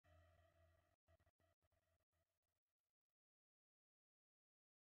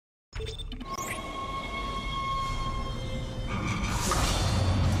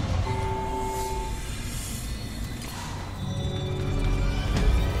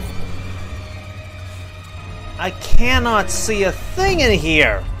I cannot see a thing in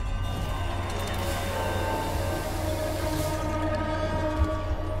here!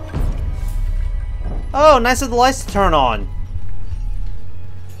 Oh, nice of the lights to turn on.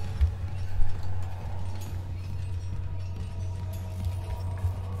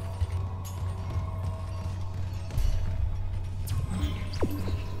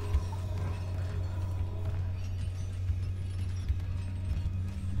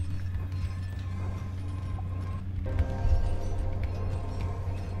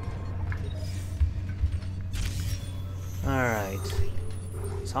 Alright.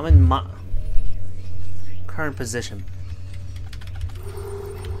 So I'm in my current position.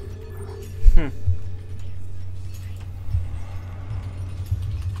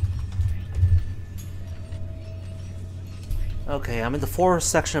 Okay, I'm in the forward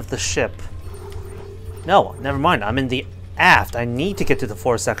section of the ship. No, never mind. I'm in the aft. I need to get to the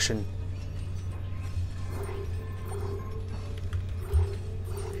forward section.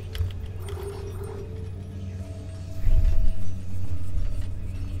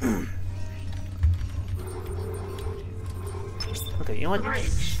 Okay, you know what?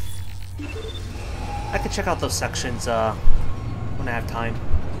 I could check out those sections when I have time.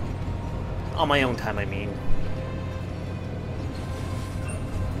 On my own time, I mean.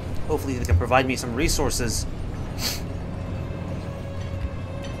 Hopefully they can provide me some resources.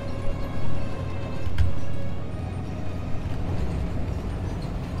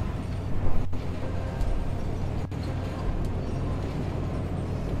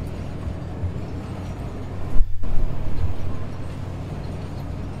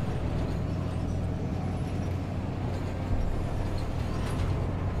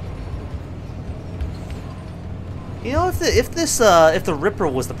 You know, if the Ripper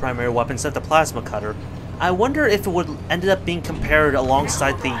was the primary weapon instead of the plasma cutter, I wonder if it would ended up being compared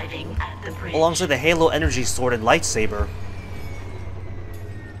alongside the Halo energy sword and lightsaber.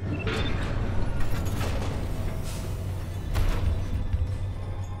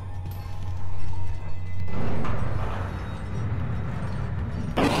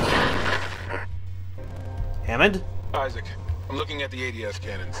 Hammond? Isaac, I'm looking at the ADS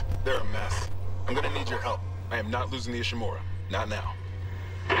cannons. They're a mess. I'm gonna need your help. I am not losing the Ishimura. Not now.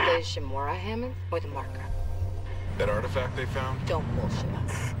 The Ishimura, Hammond, or the marker? That artifact they found? Don't bullshit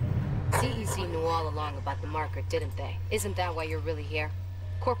us. CEC knew all along about the marker, didn't they? Isn't that why you're really here?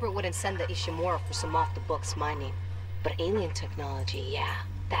 Corporate wouldn't send the Ishimura for some off-the-books mining. But alien technology, yeah,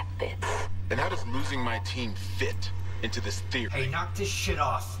 that fits. Then how does losing my team fit into this theory? Hey, knock this shit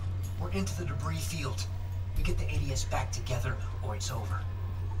off. We're into the debris field. We get the ADS back together, or it's over.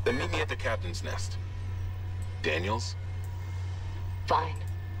 Then meet me at the captain's nest. Daniels? Fine.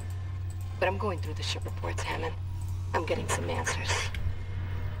 But I'm going through the ship reports, Hammond. I'm getting some answers.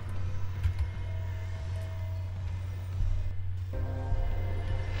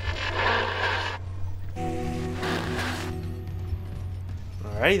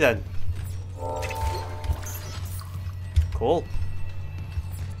 Alrighty then. Cool.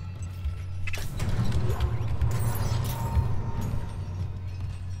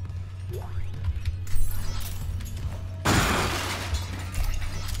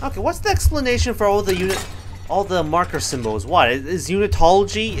 Okay, what's the explanation for all the marker symbols? What is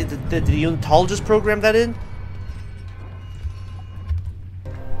unitology? Did the unitologist program that in?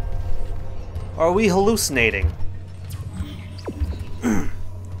 Or are we hallucinating?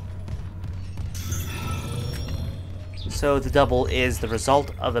 So the double is the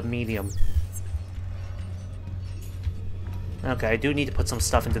result of a medium. Okay, I do need to put some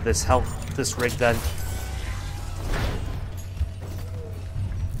stuff into this rig then.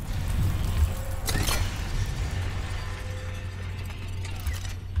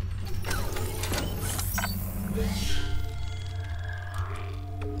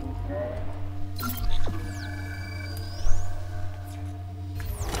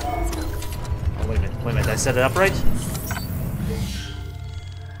 Wait a minute, did I set it up right?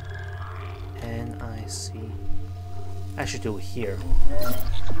 NIC. I should do it here.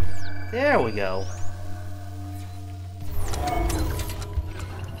 There we go.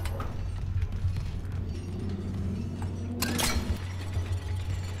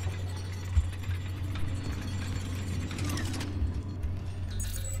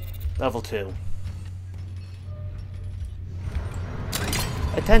 Level 2.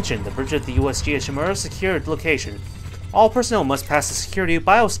 Attention, the bridge of the USG Ishimura secured location. All personnel must pass the security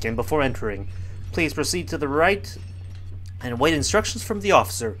bioscan before entering. Please proceed to the right and await instructions from the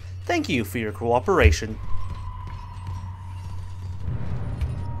officer. Thank you for your cooperation.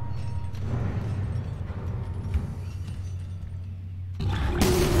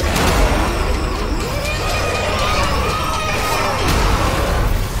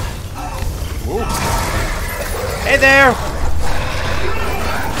 Ooh. Hey there!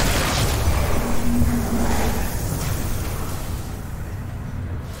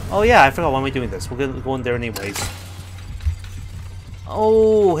 Oh yeah, I forgot why am I doing this. We're gonna go in there anyways.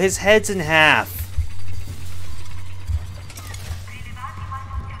 Oh, his head's in half.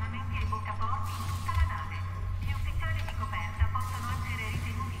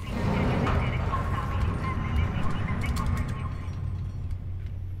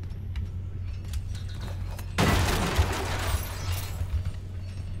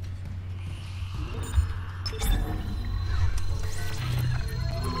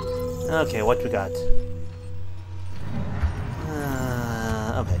 Okay, what we got?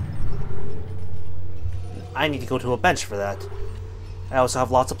 Okay. I need to go to a bench for that. I also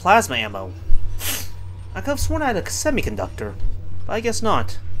have lots of plasma ammo. I could have sworn I had a semiconductor, but I guess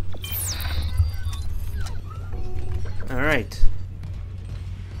not. Alright.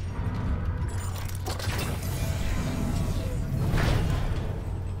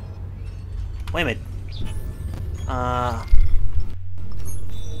 Wait a minute.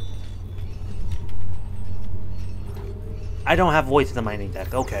 I don't have way to the mining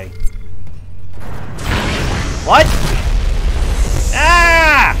deck. Okay. What?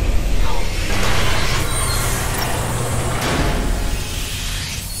 Ah!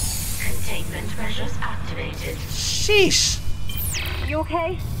 Containment measures activated. Sheesh. You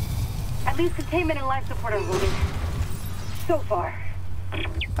okay? At least containment and life support are working. So far.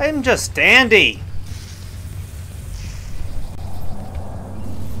 I'm just dandy.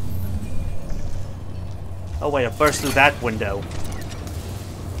 Oh wait, I burst through that window.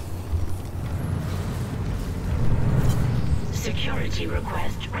 Security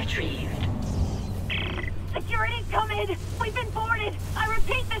request retrieved. Security, come in! We've been boarded! I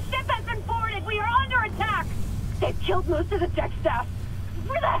repeat, the ship has been boarded! We are under attack! They've killed most of the deck staff!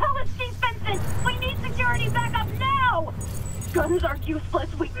 Where the hell is Chief Vincent? We need security backup now! Guns are useless,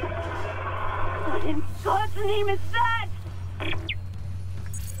 what in God's name is that?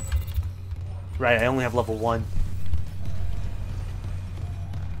 Right, I only have level 1.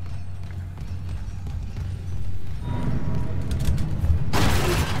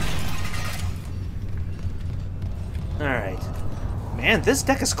 Alright. Man, this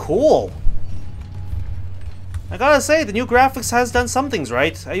deck is cool! I gotta say, the new graphics has done some things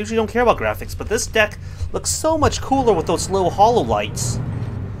right. I usually don't care about graphics, but this deck looks so much cooler with those little hollow lights.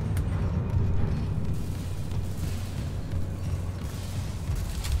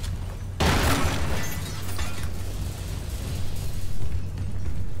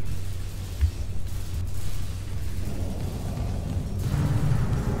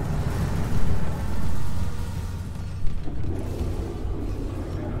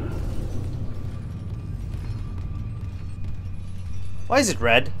 Why is it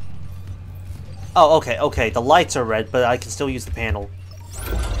red? Oh, okay, okay. The lights are red, but I can still use the panel.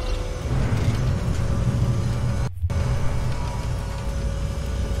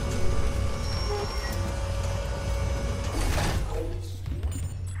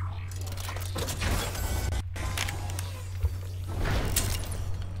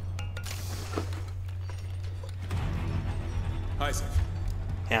 Isaac.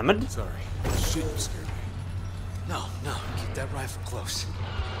 Hammond? Sorry. Shit, you scared me. No, keep that rifle close.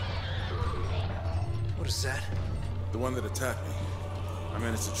 What is that? The one that attacked me. I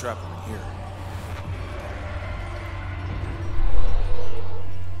managed to trap him in here.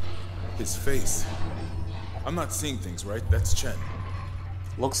 His face. I'm not seeing things, right? That's Chen.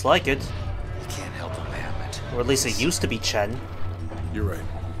 Looks like it. You can't help him, Hammond. Or at least it used to be Chen. You're right.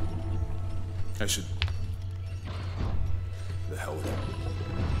 I should... The hell with him.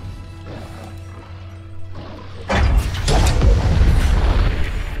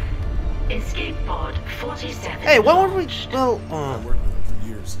 Escape pod 47. Hey, why would we... Well, I worked with him for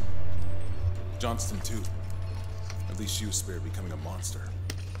years. Johnston, too. At least she was spared becoming a monster.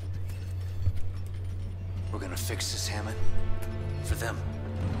 We're gonna fix this, Hammond. For them.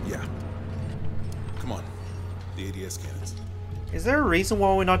 Yeah. Come on. The ADS cannons. is there a reason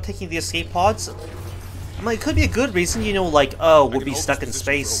why we're not taking the escape pods? I mean, it could be a good reason, you know, like, oh, we'll be stuck in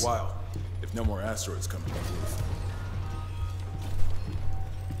space. For a while, if no more asteroids come to the roof.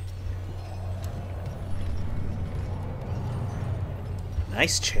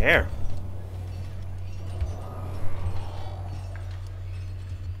 Nice chair.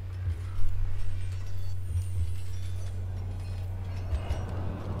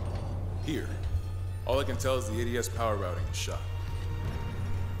 Here. All I can tell is the ADS power routing is shot.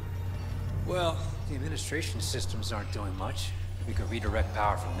 Well, the administration systems aren't doing much. We could redirect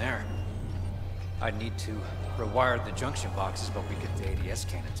power from there. I'd need to rewire the junction boxes, but we get the ADS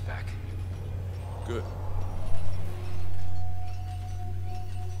cannons back. Good.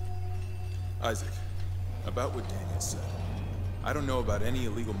 Isaac, about what Daniel said. I don't know about any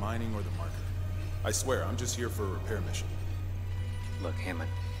illegal mining or the marker. I swear, I'm just here for a repair mission. Look, Hammond,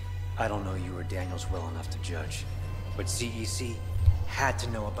 I don't know you or Daniels well enough to judge, but CEC had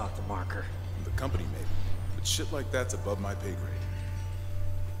to know about the marker. The company maybe, but shit like that's above my pay grade.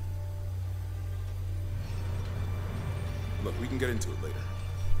 Look, we can get into it later.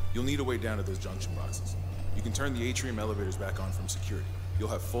 You'll need a way down to those junction boxes. You can turn the atrium elevators back on from security. You'll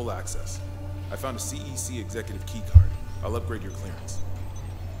have full access. I found a CEC executive key card. I'll upgrade your clearance.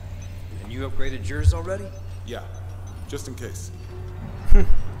 And you upgraded yours already? Yeah, just in case.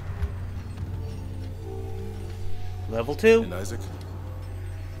 Level 2. And Isaac,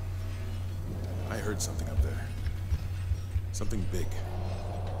 I heard something up there. Something big.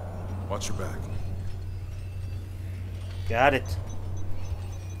 Watch your back. Got it.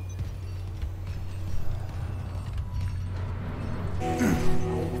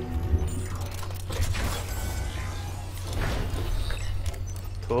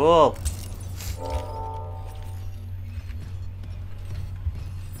 Cool.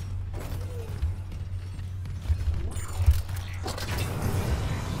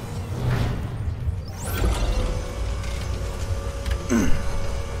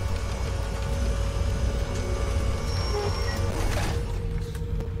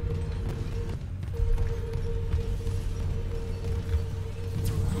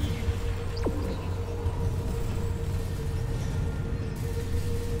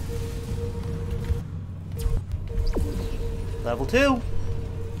 Level 2.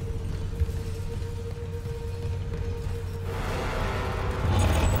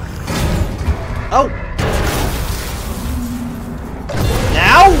 Oh!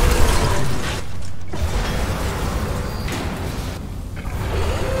 Now?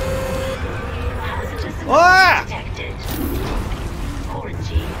 Ah! Detected.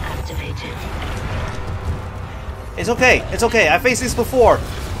 Quarantine activated. It's okay. It's okay. I faced these before.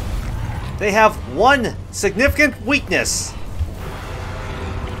 They have one significant weakness.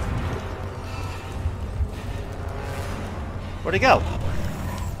 Where'd he go?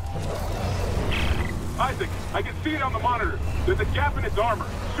 Isaac, I can see it on the monitor. There's a gap in its armor.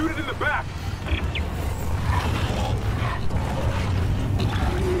 Shoot it in the back.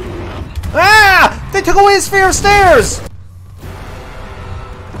 Ah! They took away his sphere of stairs!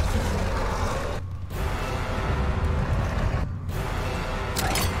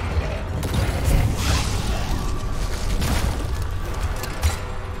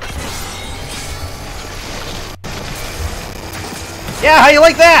 Yeah, how you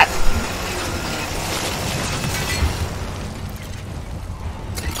like that?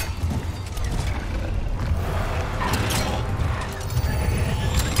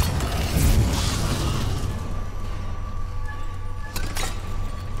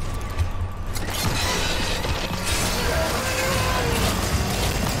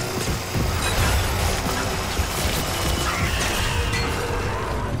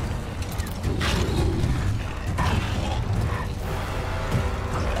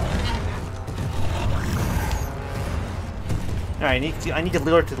 Alright, I need to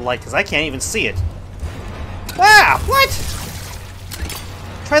lure it to the light because I can't even see it. Ah! What?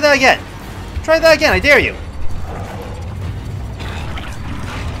 Try that again. Try that again, I dare you.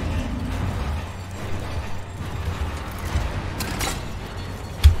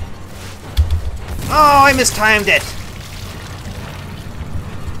 Oh, I mistimed it.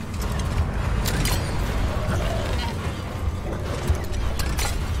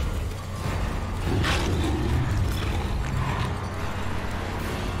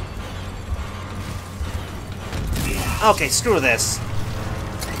 Okay, screw this.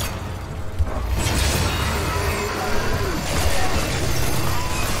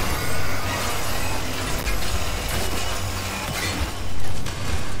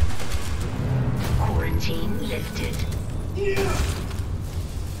 Quarantine lifted.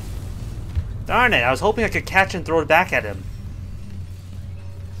 Darn it, I was hoping I could catch and throw it back at him.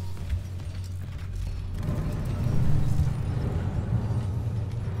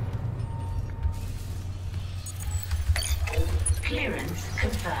 Clearance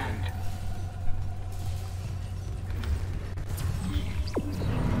confirmed.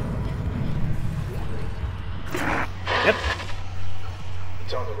 Yep.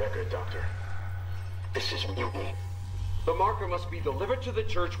 It's on the record, Doctor. This is mutiny. The marker must be delivered to the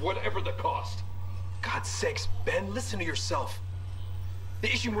church, whatever the cost. God's sakes, Ben, listen to yourself. The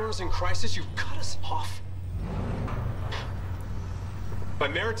Ishimura's in crisis, you've cut us off. By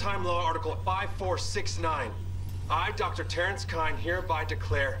Maritime Law Article 5469, I, Dr. Terrence Kine, hereby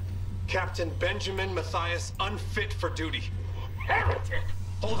declare Captain Benjamin Matthias unfit for duty. Heretic!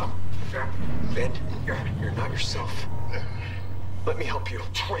 Hold on. Ben, you're not yourself. Let me help you.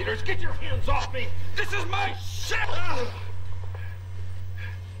 Traitors, get your hands off me! This is my ship! Oh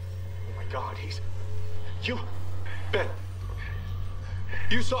my God, You... Ben.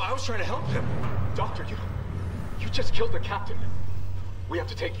 You saw I was trying to help him. Doctor, you just killed the captain. We have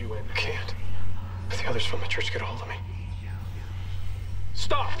to take you in. I can't. If the others from the church get a hold of me.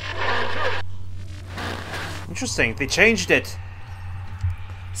 Stop! Interesting. They changed it.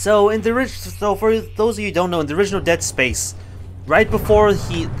 So for those of you who don't know, in the original Dead Space, right before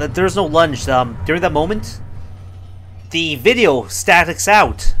there's no lunge. During that moment, the video statics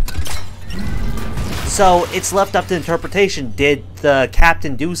out. So it's left up to interpretation. Did the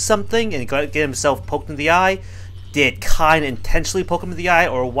captain do something and get himself poked in the eye? Did Kine intentionally poke him in the eye,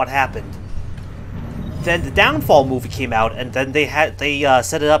 or what happened? Then the Downfall movie came out, and then they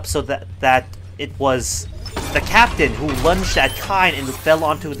set it up so that it was the captain who lunged at Kine and fell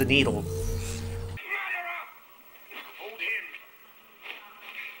onto the needle.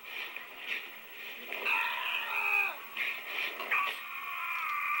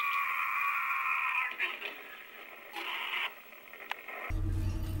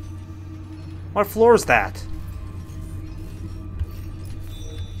 What floor is that?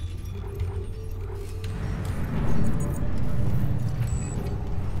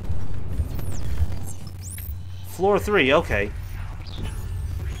 Floor 3, okay.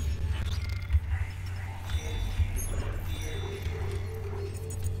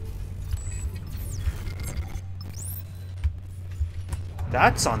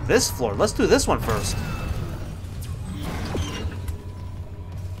 That's on this floor. Let's do this one first.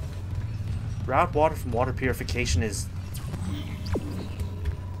 Route water from water purification is...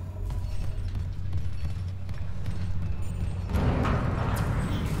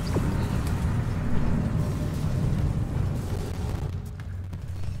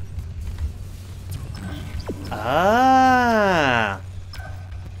 Ah!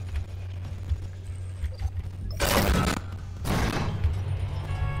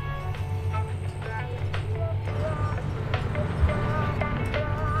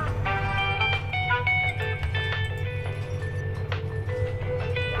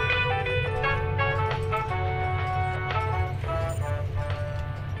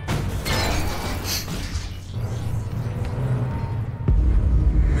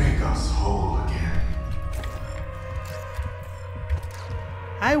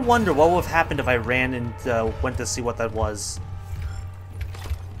 I wonder what would have happened if I ran and went to see what that was.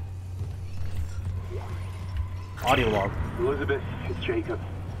 Audio log. Elizabeth, it's Jacob.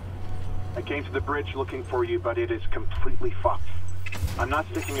 I came to the bridge looking for you, but it is completely fucked. I'm not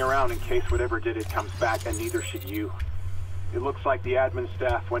sticking around in case whatever did it comes back, and neither should you. It looks like the admin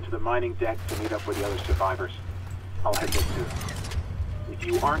staff went to the mining deck to meet up with the other survivors. I'll head there too. If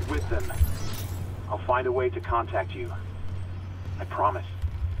you aren't with them, I'll find a way to contact you. I promise.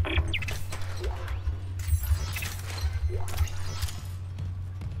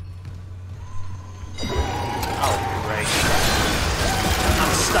 Oh, great.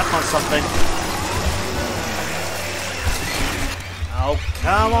 I'm stuck on something. Oh,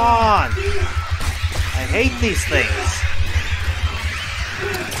 come on! I hate these things.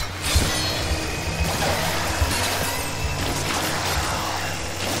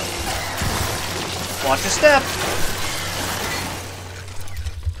 Watch your step.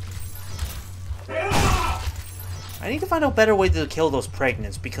 I need to find a better way to kill those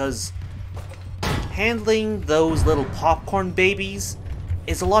pregnants, because handling those little popcorn babies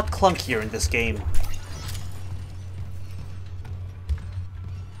is a lot clunkier in this game.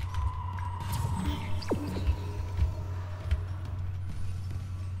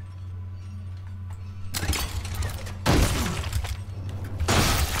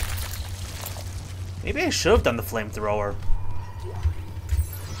 Maybe I should have done the flamethrower.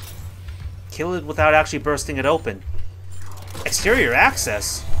 Kill it without actually bursting it open. Exterior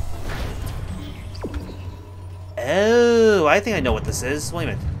access? Oh, I think I know what this is. Wait a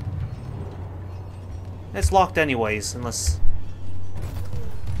minute. It's locked anyways, unless...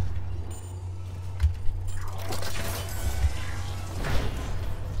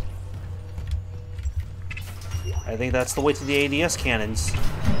 I think that's the way to the ADS cannons.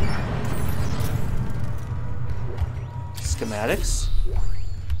 Schematics.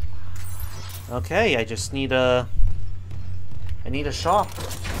 Okay, I just need a... I need a shop.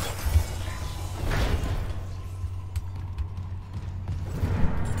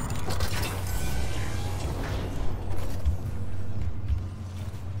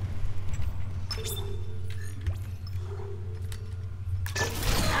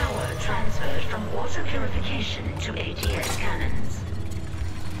 Power transferred from water purification to ATS cannons.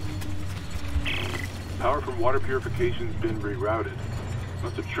 Power from water purification's been rerouted.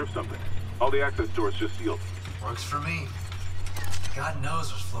 Must have tripped something. All the access doors just sealed. Works for me. God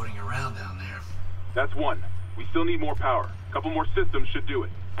knows what's floating around down there. That's one. We still need more power. A couple more systems should do it.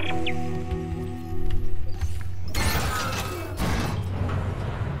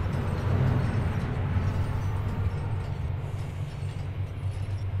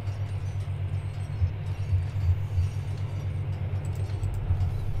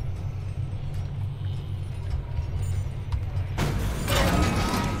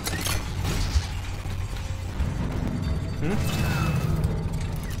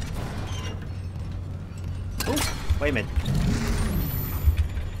 Wait a minute.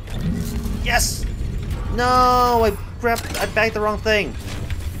 Yes! No! I bagged the wrong thing.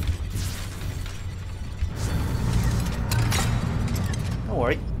 Don't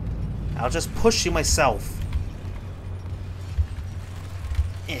worry. I'll just push you myself.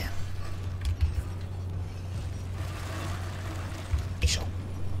 Yeah.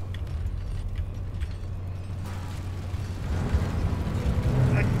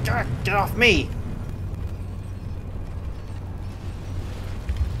 Get off me!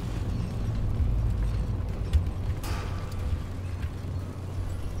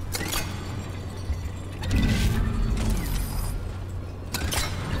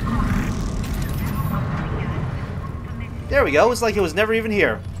 There we go. It's like it was never even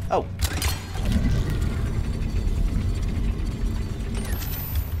here. Oh.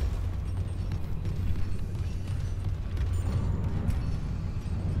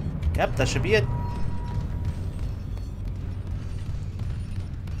 Yep, that should be it.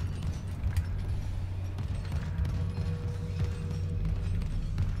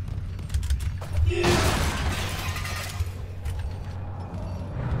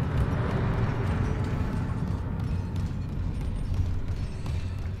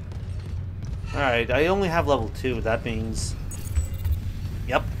 Alright, I only have level 2. That means...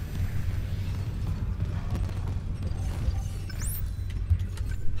 Yep.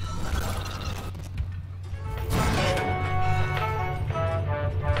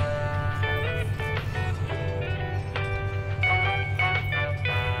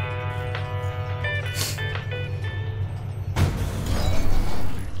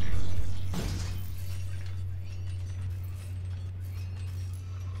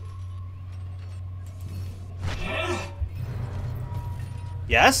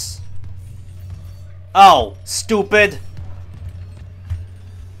 Yes? Oh, stupid.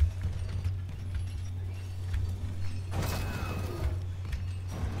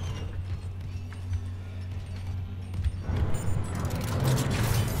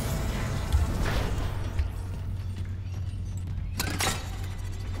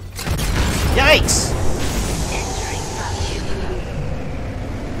 Yikes!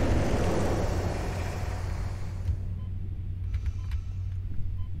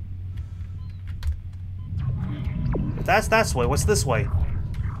 That's way. What's this way?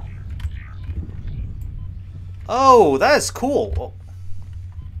 Oh, that is cool.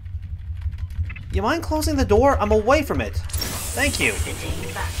 You mind closing the door? I'm away from it. Thank you.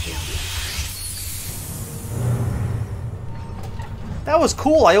 That was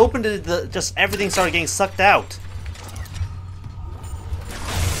cool. I opened it, just everything started getting sucked out.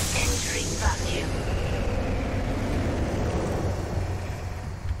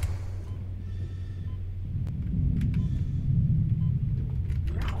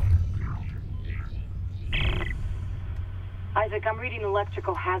 Isaac, I'm reading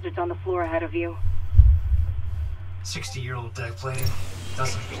electrical hazards on the floor ahead of you. 60-year-old deck plating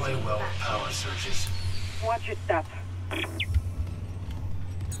doesn't play well with power surges. Watch your step.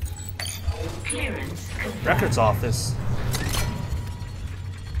 Clearance confirmed. Records office.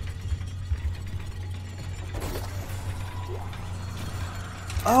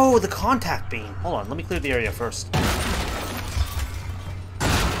 Oh, the contact beam. Hold on, let me clear the area first.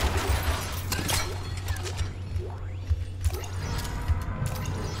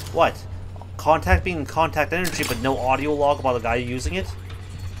 What? Contact beam and contact energy, but no audio log about the guy using it?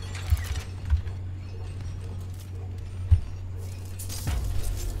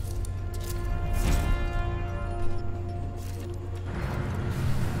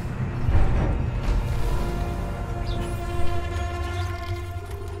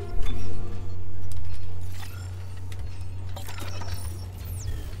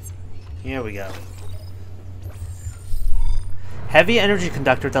 Here we go. Heavy energy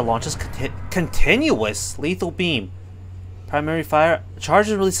conductor that launches continuous lethal beam. Primary fire. Charge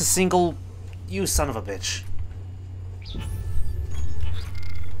and release a single... You son of a bitch.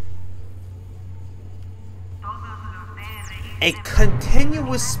 A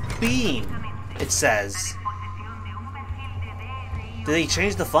continuous beam, it says. Did they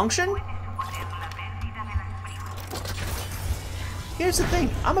change the function? Here's the thing,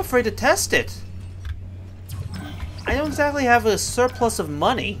 I'm afraid to test it. I don't exactly have a surplus of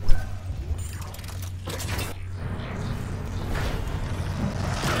money.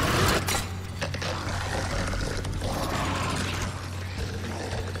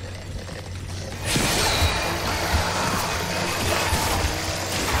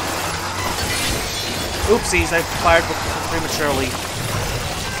 Oopsies, I fired prematurely.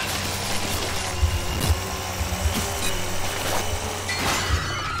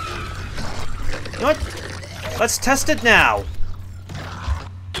 You know what? Let's test it now.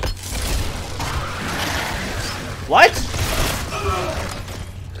 What?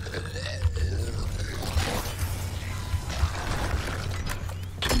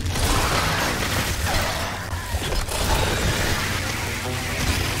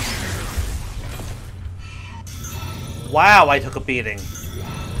 Wow, I took a beating.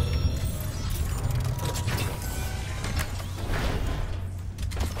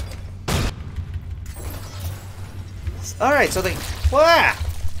 Alright, so they... Wah!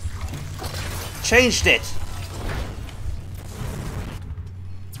 Changed it.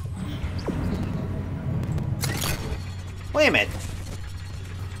 Wait a minute.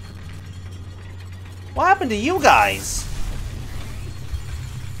 What happened to you guys?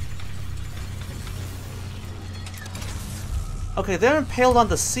 Okay, they're impaled on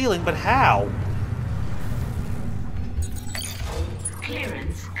the ceiling, but how?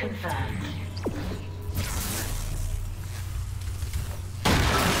 Clearance confirmed.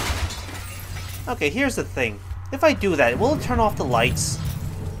 Okay, here's the thing. If I do that, will it turn off the lights?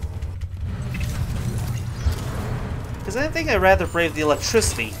 Because I think I'd rather brave the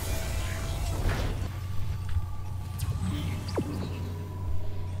electricity.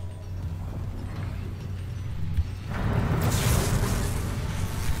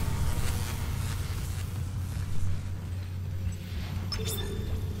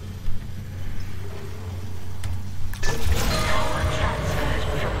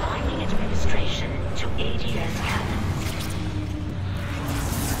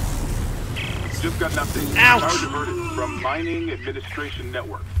 Just got an update. Ouch. Power diverted from Mining Administration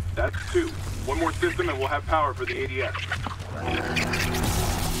Network. That's 2. One more system and we'll have power for the ADS.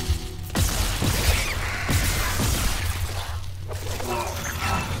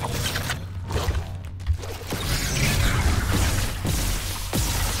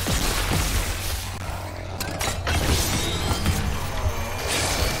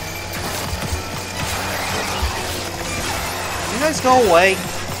 You guys go away.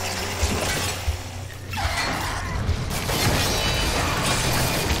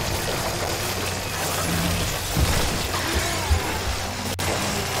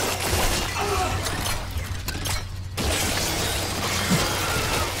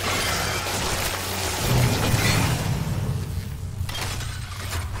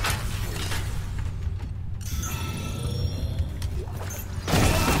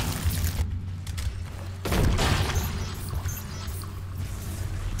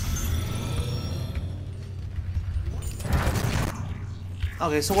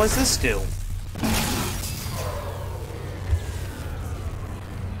 Okay, so what does this do?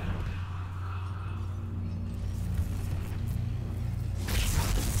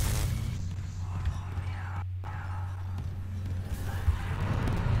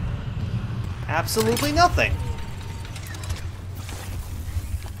 Absolutely nothing.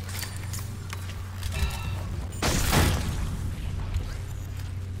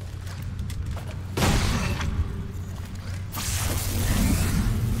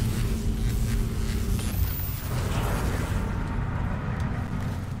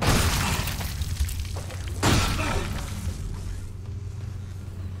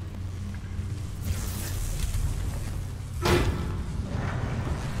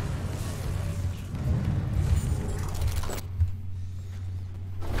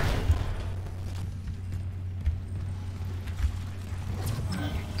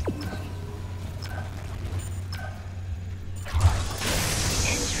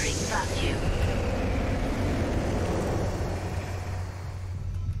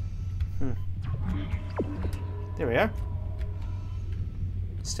 There we are.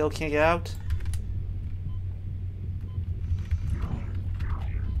 Still can't get out.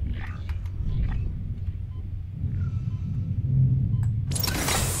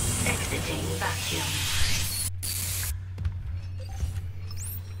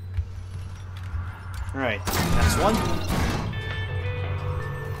 Alright, next one.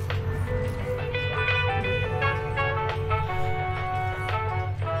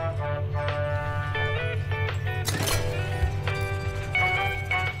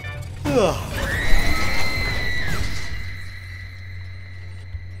 Ugh.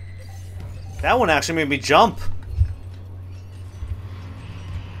 That one actually made me jump.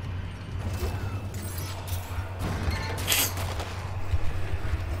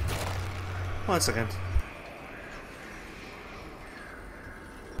 One second.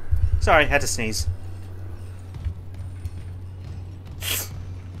 Sorry, had to sneeze.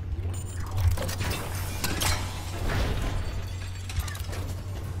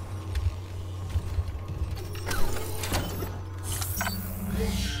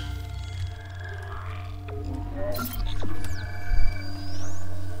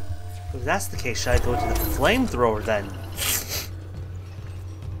 If that's the case, should I go to the flamethrower then?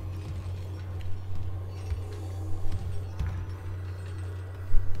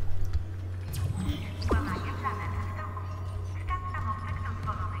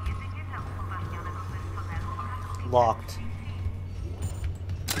 Locked.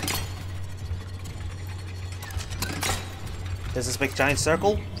 Does this make a giant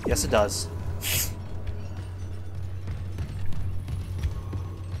circle? Yes, it does.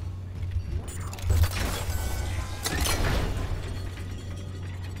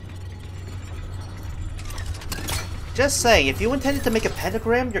 Just saying, if you intended to make a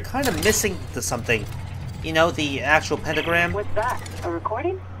pentagram, you're kind of missing something. You know, the actual pentagram. What's that? A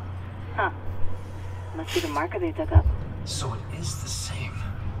recording? Huh. Must be the marker they dug up. So it is the same.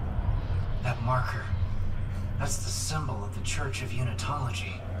 That marker. That's the symbol of the Church of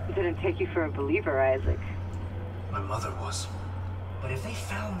Unitology. It didn't take you for a believer, Isaac. My mother was. But if they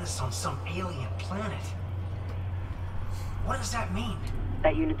found this on some alien planet, what does that mean?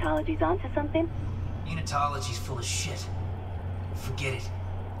 That Unitology's onto something? Unitology's full of shit. Forget it.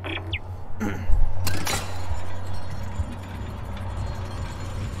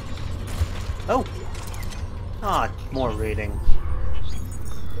 Oh. Ah, more reading.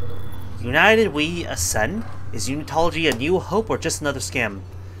 United We Ascend? Is Unitology a new hope or just another scam?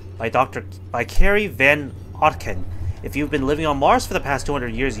 By Carrie Van Otken. If you've been living on Mars for the past 200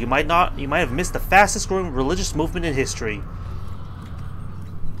 years, you might have missed the fastest growing religious movement in history.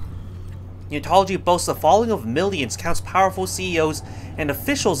 Unitology boasts a following of millions, counts powerful CEOs and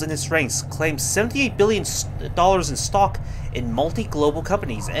officials in its ranks, claims $78 billion in stock in multi-global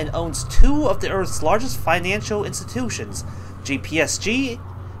companies, and owns two of the Earth's largest financial institutions, GPSG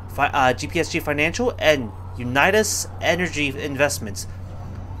Financial and Unitas Energy Investments.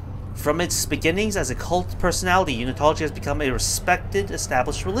 From its beginnings as a cult personality, Unitology has become a respected,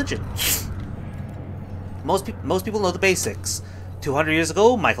 established religion. Most people know the basics. 200 years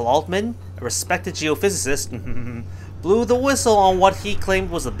ago, Michael Altman, a respected geophysicist, blew the whistle on what he claimed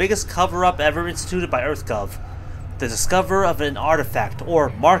was the biggest cover-up ever instituted by EarthGov. The discovery of an artifact, or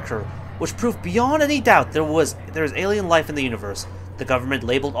marker, which proved beyond any doubt there is alien life in the universe. The government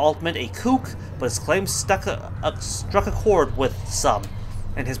labeled Altman a kook, but his claims struck a chord with some,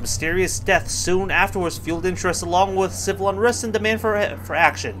 and his mysterious death soon afterwards fueled interest along with civil unrest and demand for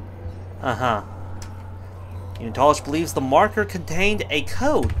action. Unitology believes the marker contained a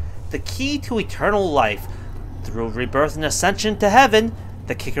code, the key to eternal life. Through rebirth and ascension to heaven,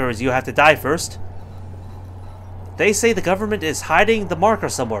 the kicker is you have to die first. They say the government is hiding the marker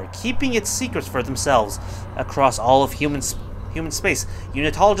somewhere, keeping its secrets for themselves across all of human space.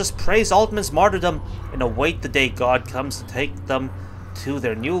 Unitologists praise Altman's martyrdom and await the day God comes to take them to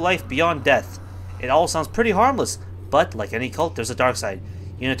their new life beyond death. It all sounds pretty harmless, but like any cult, there's a dark side.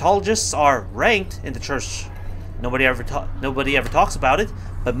 Unitologists are ranked in the church. Nobody ever talks about it,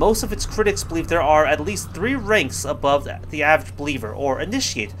 but most of its critics believe there are at least 3 ranks above the average believer, or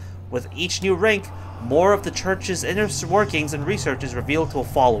initiate. With each new rank, more of the church's inner workings and research is revealed to a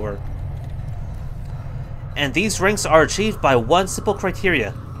follower. And these ranks are achieved by one simple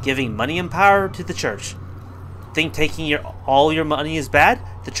criteria: giving money and power to the church. Think taking all your money is bad?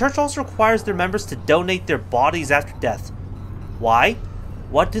 The church also requires their members to donate their bodies after death. Why?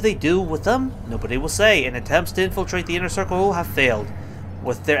 What do they do with them? Nobody will say, and attempts to infiltrate the inner circle have failed.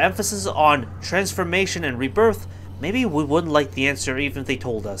 With their emphasis on transformation and rebirth, maybe we wouldn't like the answer even if they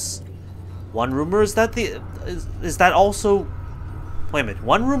told us. One rumor that also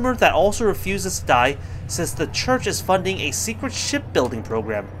refuses to die says the church is funding a secret shipbuilding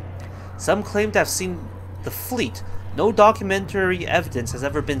program. Some claim to have seen the fleet. No documentary evidence has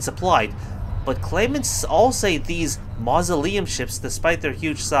ever been supplied, but claimants all say these mausoleum ships, despite their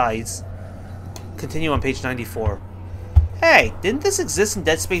huge size. Continue on page 94. Hey, didn't this exist in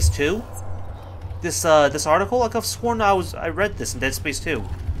Dead Space 2? this article? Like I've sworn I read this in Dead Space 2.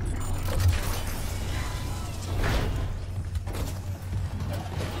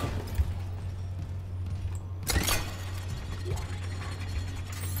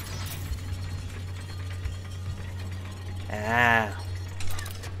 Ah.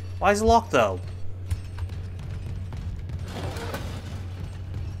 Why is it locked though?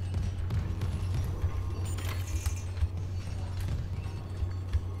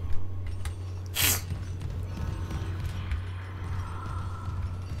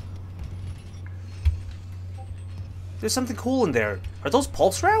 There's something cool in there. Are those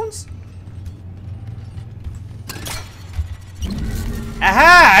pulse rounds?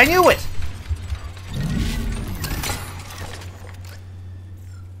 Aha! I knew it!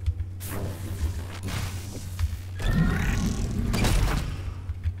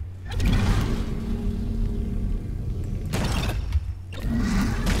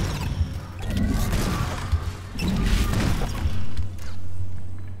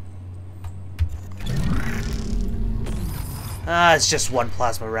 Ah, it's just one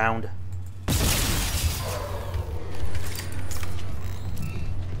plasma round.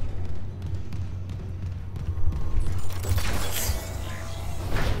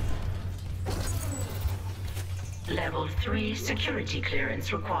 Level 3 security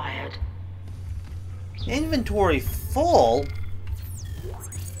clearance required. Inventory full?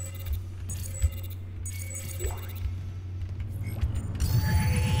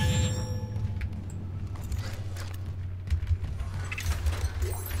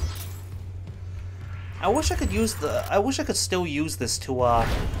 I wish I could still use this to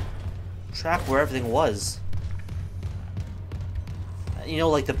track where everything was. You know,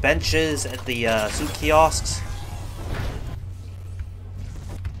 like the benches at the suit kiosks.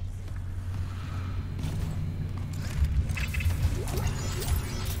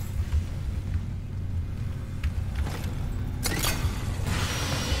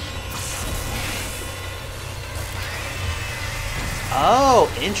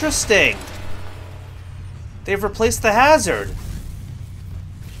 Oh, interesting. They've replaced the hazard.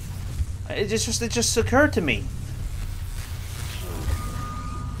 It just occurred to me.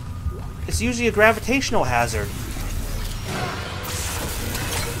 It's usually a gravitational hazard.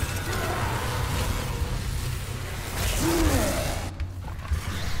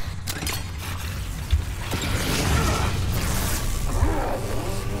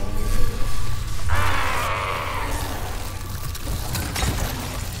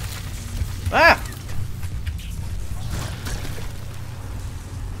 Ah!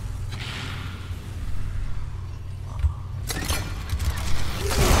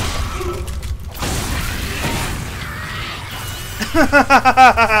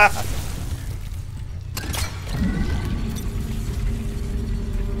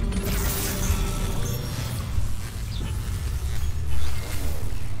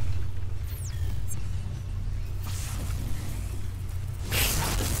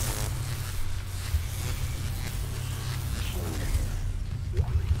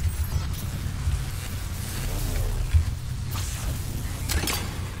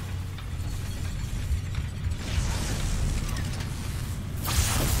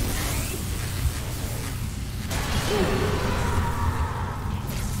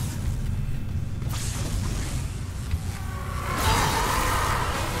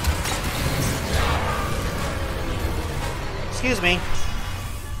 Excuse me.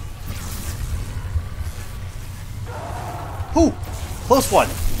 Whew! Close one.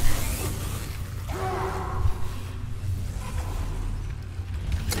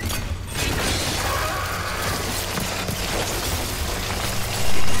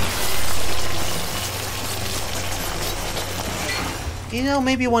 You know,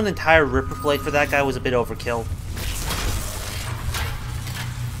 maybe one entire Ripper Blade for that guy was a bit overkill.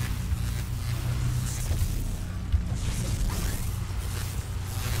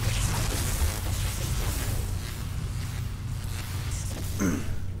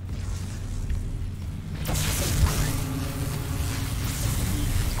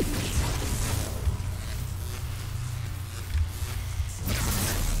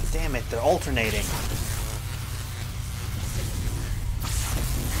 Damn it, they're alternating.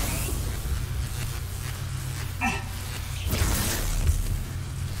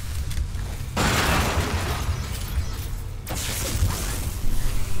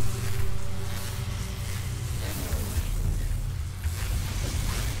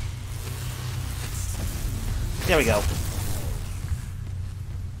 There we go.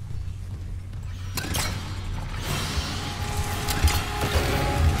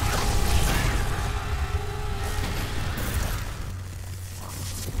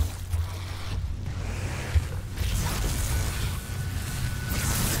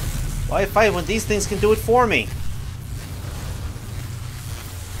 Why fight when these things can do it for me?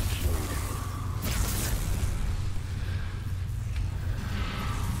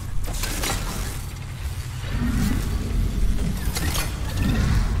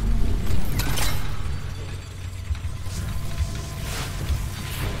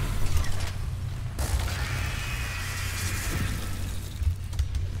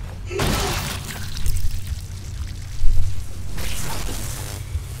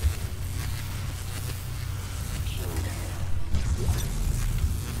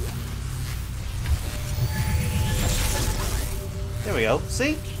 There we go.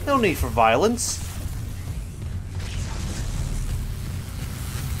 See? No need for violence.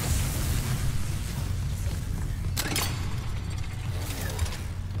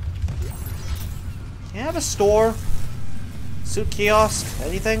 Can I have a store? Suit kiosk?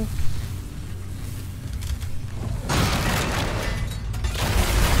 Anything?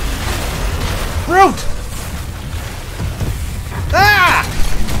 Brute! Ah!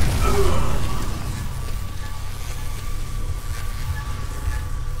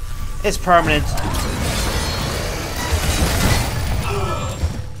 It's permanent.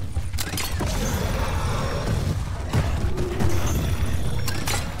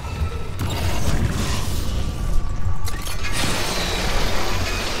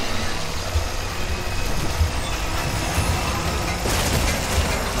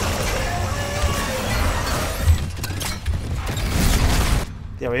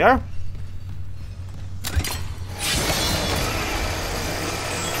 There we are.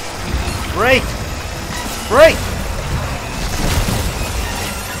 Break! Break!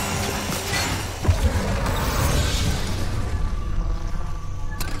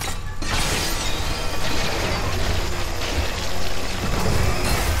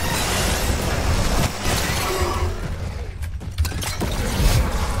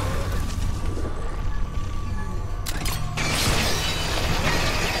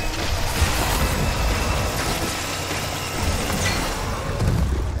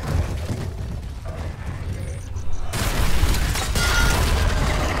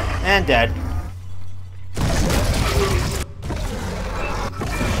 And dead.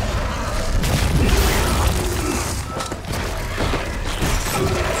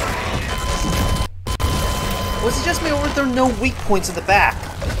 Was it just me, or were there no weak points in the back?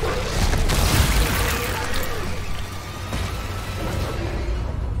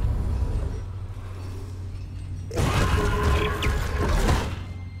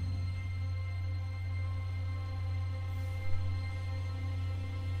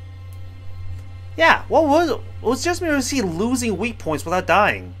 Yeah, what was it? It was just me, or was he losing weak points without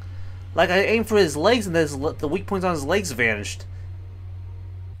dying? Like, I aimed for his legs and the weak points on his legs vanished.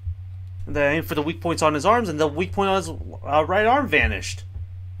 And then I aimed for the weak points on his arms and the weak point on his right arm vanished.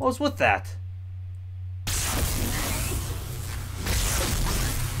 What was with that?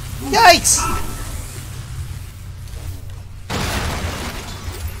 Yikes!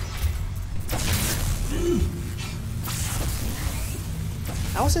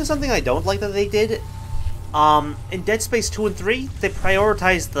 I was saying something I don't like that they did. In Dead Space 2 and 3, they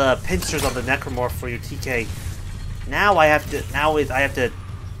prioritized the pincers on the Necromorph for your TK. Now I have to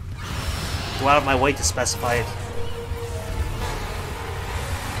go out of my way to specify it.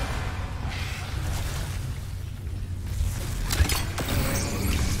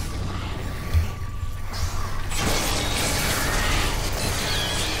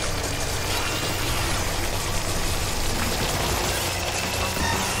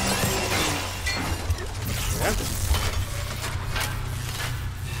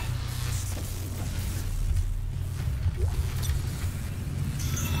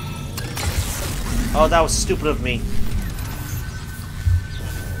 Oh, that was stupid of me.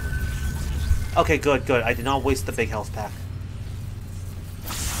 Okay, good, good. I did not waste the big health pack.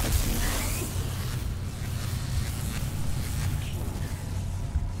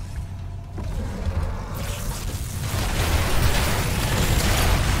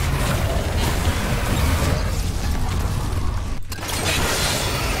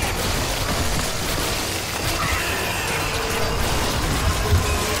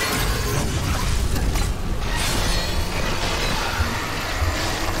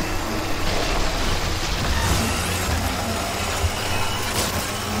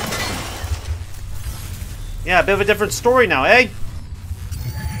 Yeah, a bit of a different story now, eh?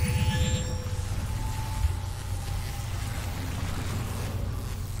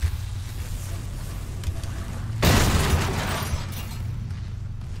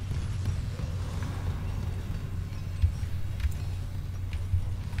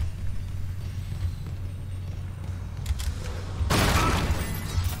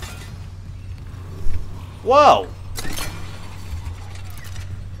 Whoa!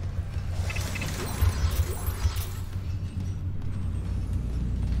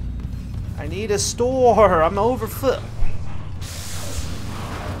 I need a store. I'm overfull.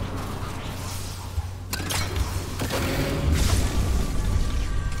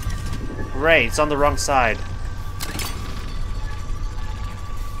 Great, it's on the wrong side.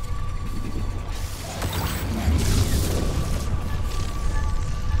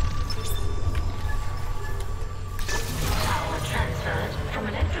 Power transferred from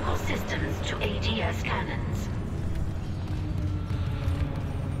electrical systems to ADS cannons.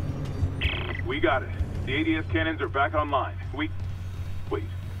 We got it. The ADS cannons are back online. Wait,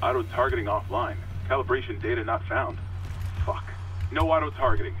 auto-targeting offline. Calibration data not found. Fuck. No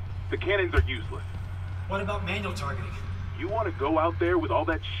auto-targeting. The cannons are useless. What about manual targeting? You want to go out there with all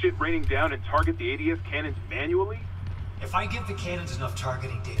that shit raining down and target the ADS cannons manually? If I give the cannons enough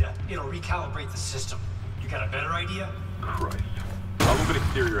targeting data, it'll recalibrate the system. You got a better idea? Christ. I'll open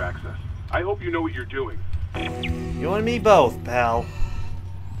exterior access. I hope you know what you're doing. You and me both, pal.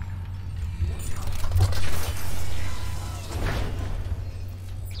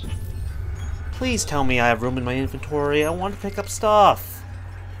 Please tell me I have room in my inventory. I want to pick up stuff.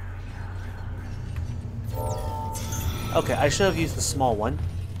 Okay, I should have used the small one,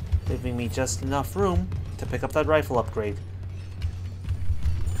 leaving me just enough room to pick up that rifle upgrade.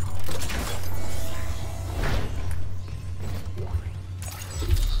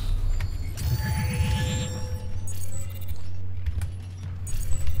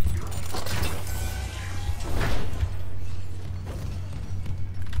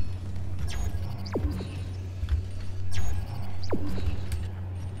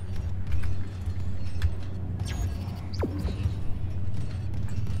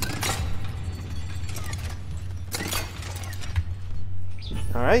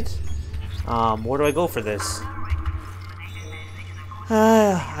 Alright. Where do I go for this?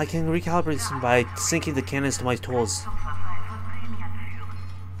 I can recalibrate this by syncing the cannons to my tools.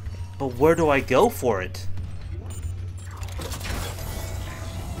 But where do I go for it?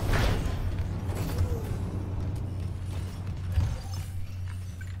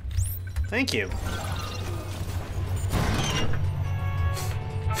 Thank you.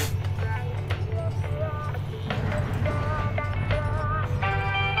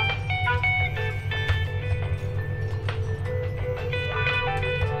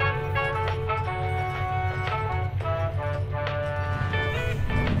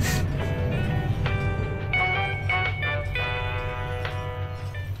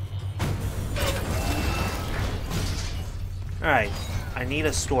 Alright, I need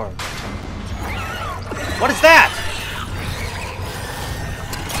a store. What is that?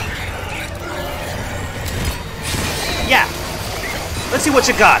 Yeah. Let's see what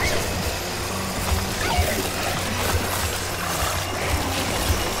you got.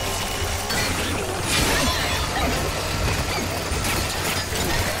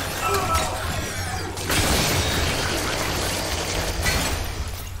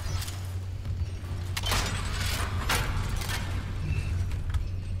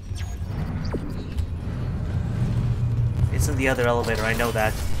 It's in the other elevator, I know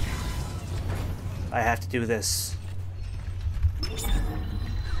that. I have to do this.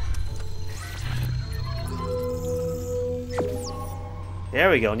 There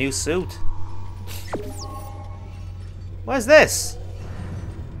we go, new suit. What is this?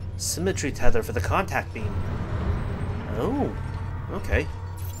 Symmetry tether for the contact beam. Oh, okay.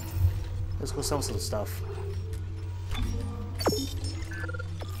 Let's go sell some stuff.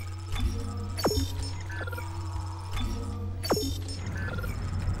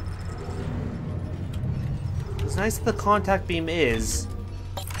 As nice as the contact beam is,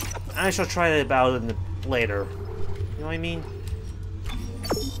 I shall try it out later. You know what I mean?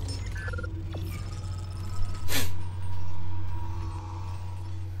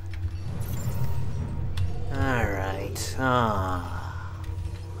 Alright.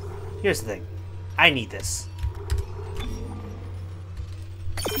 Here's the thing. I need this.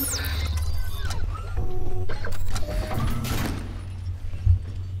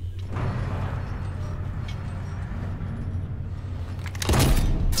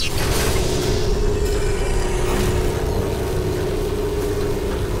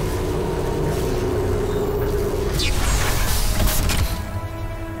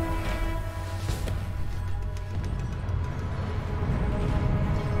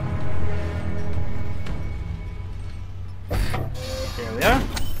 There we are.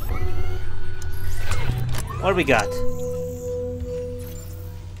 What do we got?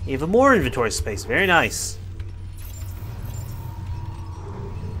 Even more inventory space. Very nice.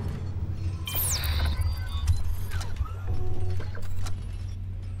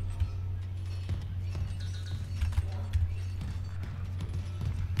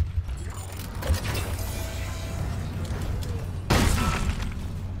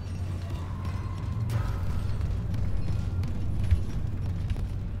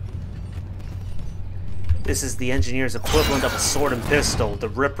 This is the engineer's equivalent of a sword and pistol, the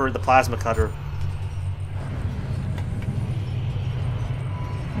Ripper, the plasma cutter.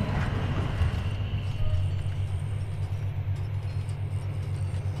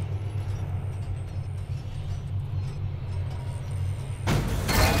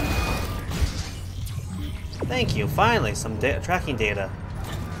 Thank you, finally, some tracking data.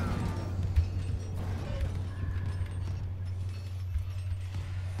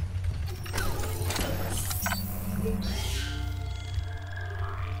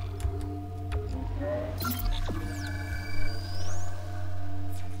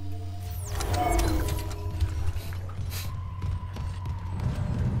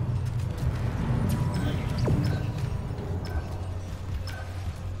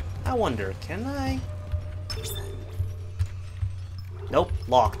 I wonder, can I? Nope,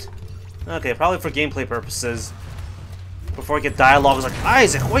 locked. Okay, probably for gameplay purposes. Before I get dialogue, like,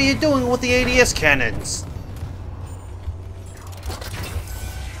 Isaac, what are you doing with the ADS cannons?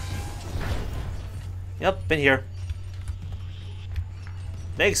 Yep, been here.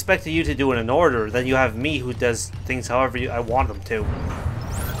 They expected you to do it in order, then you have me who does things however I want them to.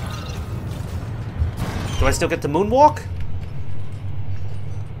 Do I still get to moonwalk?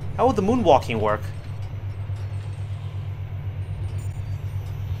 How would the moonwalking work?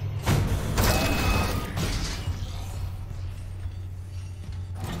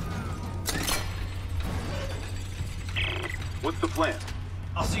 What's the plan?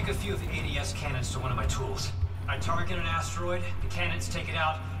 I'll sync a few of the ADS cannons to one of my tools. I target an asteroid, the cannons take it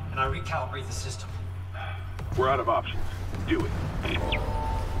out, and I recalibrate the system. We're out of options. Do it.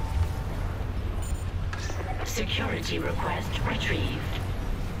 Security request retrieved.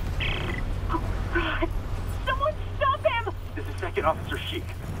 Oh, God! Someone stop him! This is Second Officer Sheik.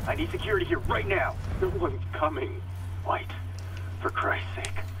 I need security here right now. No one's coming. White, for Christ's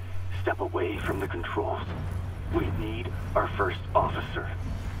sake, step away from the controls. We need our first officer.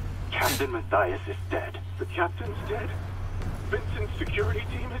 Captain Matthias is dead. The captain's dead? Vincent's security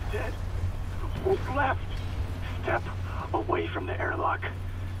team is dead? Who's left? Step away from the airlock.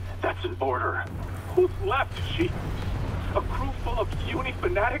 That's an order. Who's left, Sheik? A crew full of uni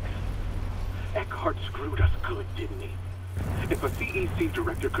fanatics? Eckhart screwed us good, didn't he? If a CEC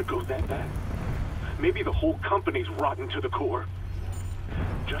director could go that bad, maybe the whole company's rotten to the core.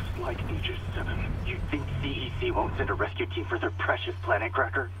 Just like Aegis 7. You think CEC won't send a rescue team for their precious planet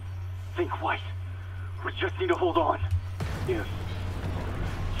cracker? Think White. We just need to hold on. Yes.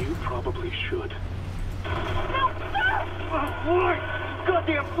 You probably should. No, White!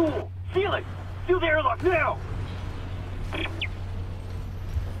 Goddamn fool! Seal it! Seal the airlock now!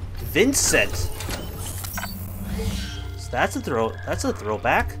 Vincent. So that's a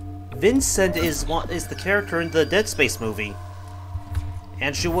throwback. Vincent is the character in the Dead Space movie.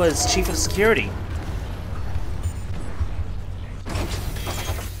 And she was chief of security.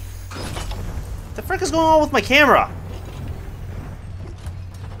 What the frick is going on with my camera?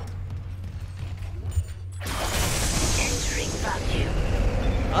 Entering vacuum.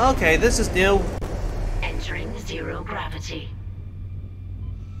 Okay, this is new. Entering zero gravity.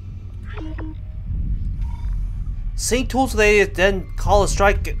 Same tools they then call a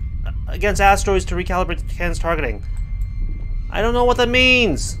strike against asteroids to recalibrate the cannon's targeting. I don't know what that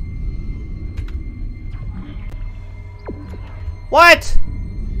means. What?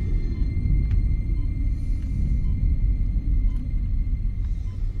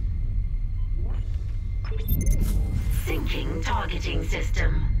 Syncing targeting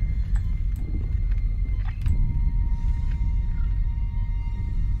system.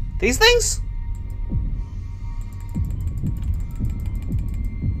 These things?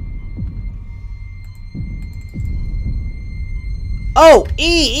 Oh,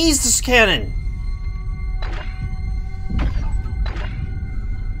 E's this cannon.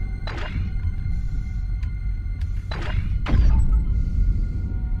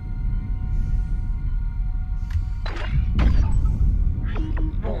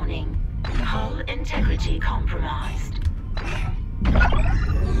 Warning. Hull integrity compromised.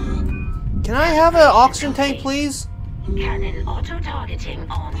 Can I have an oxygen tank, please? Cannon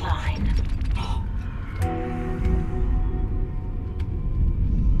auto-targeting online.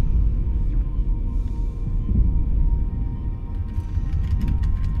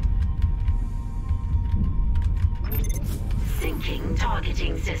 Syncing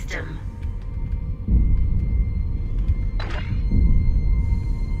targeting system.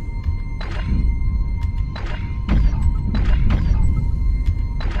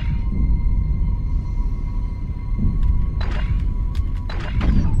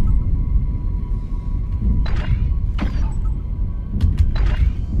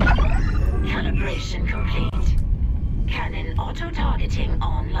 Calibration complete.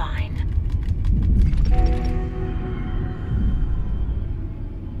 online.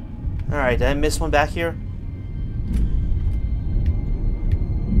 Alright, did I miss one back here?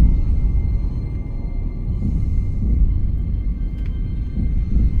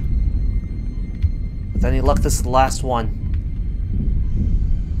 With any luck, this is the last one.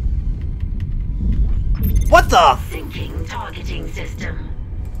 What the? Syncing targeting system.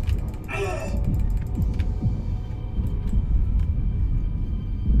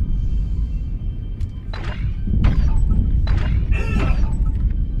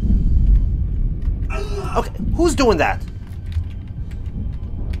 Okay, who's doing that?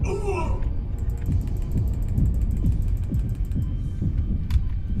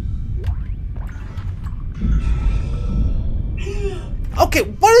 Okay,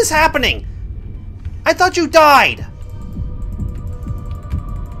 what is happening? I thought you died.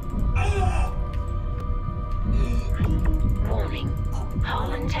 Warning.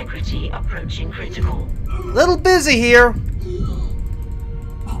 Hull integrity approaching critical. Little busy here.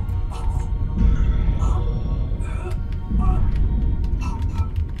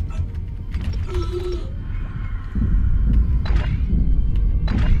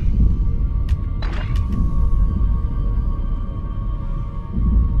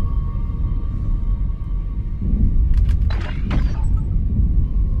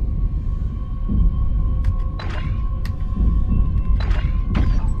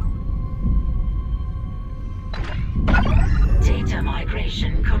 Data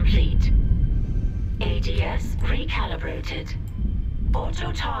migration complete. ADS recalibrated.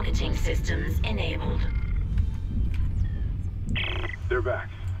 Auto-targeting systems enabled. They're back.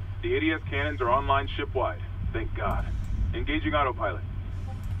 The ADS cannons are online ship-wide. Thank God. Engaging autopilot.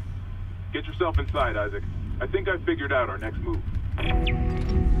 Get yourself inside, Isaac. I think I've figured out our next move.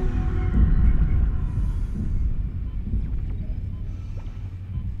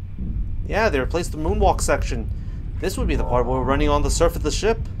 Yeah, they replaced the moonwalk section. This would be the part where we're running on the surface of the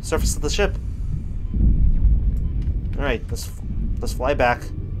ship. All right, let's fly back.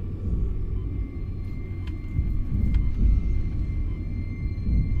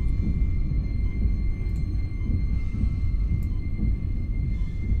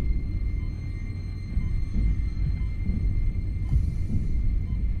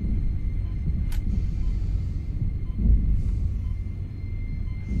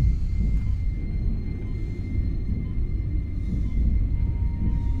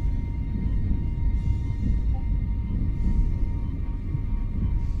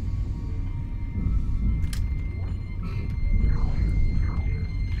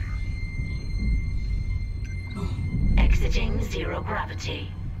 Exiting zero gravity.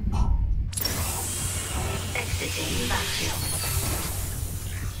 Exiting vacuum.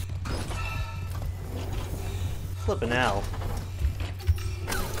 Flippin' out.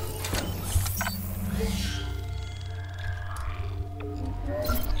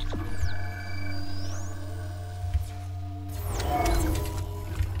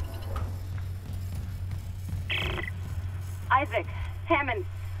 Isaac, Hammond,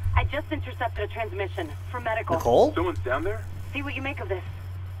 I just intercepted a transmission from medical. Nicole? Someone's down there? See what you make of this.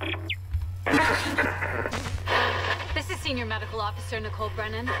 This is Senior Medical Officer Nicole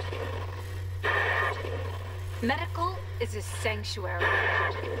Brennan. Medical is a sanctuary.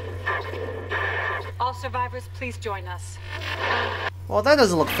 All survivors, please join us. Well, that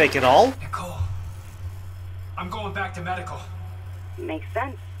doesn't look fake at all. Nicole, I'm going back to medical. Makes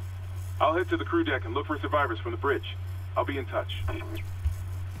sense. I'll head to the crew deck and look for survivors from the bridge. I'll be in touch.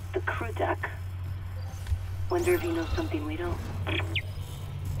 The crew deck. Wonder if he knows something we don't.